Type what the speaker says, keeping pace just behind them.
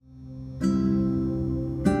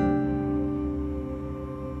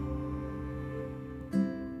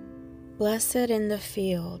Blessed in the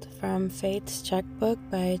Field, from Faith's Checkbook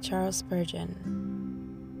by Charles Spurgeon.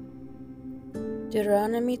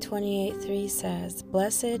 Deuteronomy 28:3 says,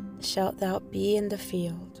 "Blessed shalt thou be in the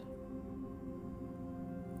field."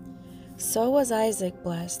 So was Isaac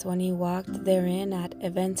blessed when he walked therein at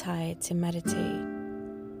eventide to meditate.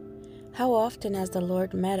 How often has the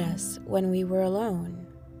Lord met us when we were alone?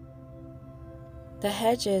 The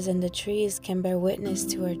hedges and the trees can bear witness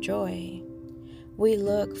to our joy. We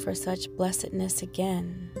look for such blessedness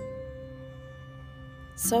again.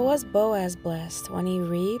 So was Boaz blessed when he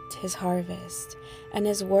reaped his harvest, and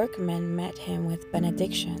his workmen met him with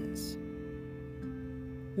benedictions.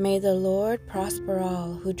 May the Lord prosper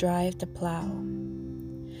all who drive the plow.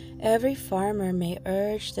 Every farmer may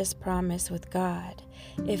urge this promise with God,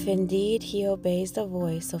 if indeed he obeys the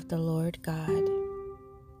voice of the Lord God.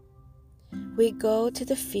 We go to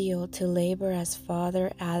the field to labor as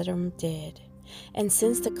Father Adam did. And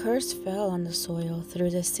since the curse fell on the soil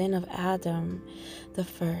through the sin of Adam the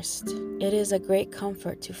first, it is a great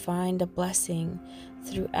comfort to find a blessing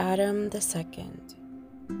through Adam the second.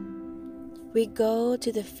 We go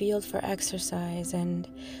to the field for exercise, and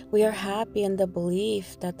we are happy in the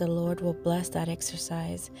belief that the Lord will bless that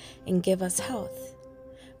exercise and give us health,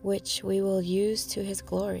 which we will use to His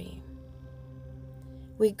glory.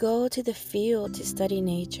 We go to the field to study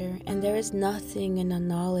nature, and there is nothing in the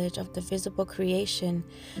knowledge of the visible creation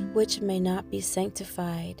which may not be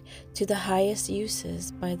sanctified to the highest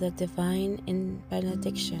uses by the divine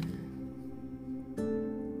benediction.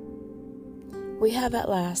 We have at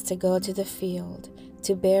last to go to the field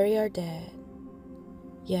to bury our dead.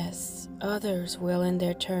 Yes, others will in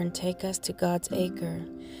their turn take us to God's acre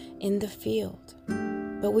in the field,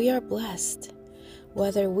 but we are blessed,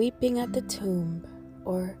 whether weeping at the tomb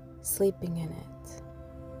or sleeping in it.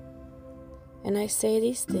 And I say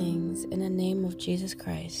these things in the name of Jesus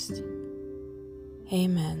Christ.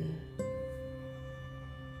 Amen.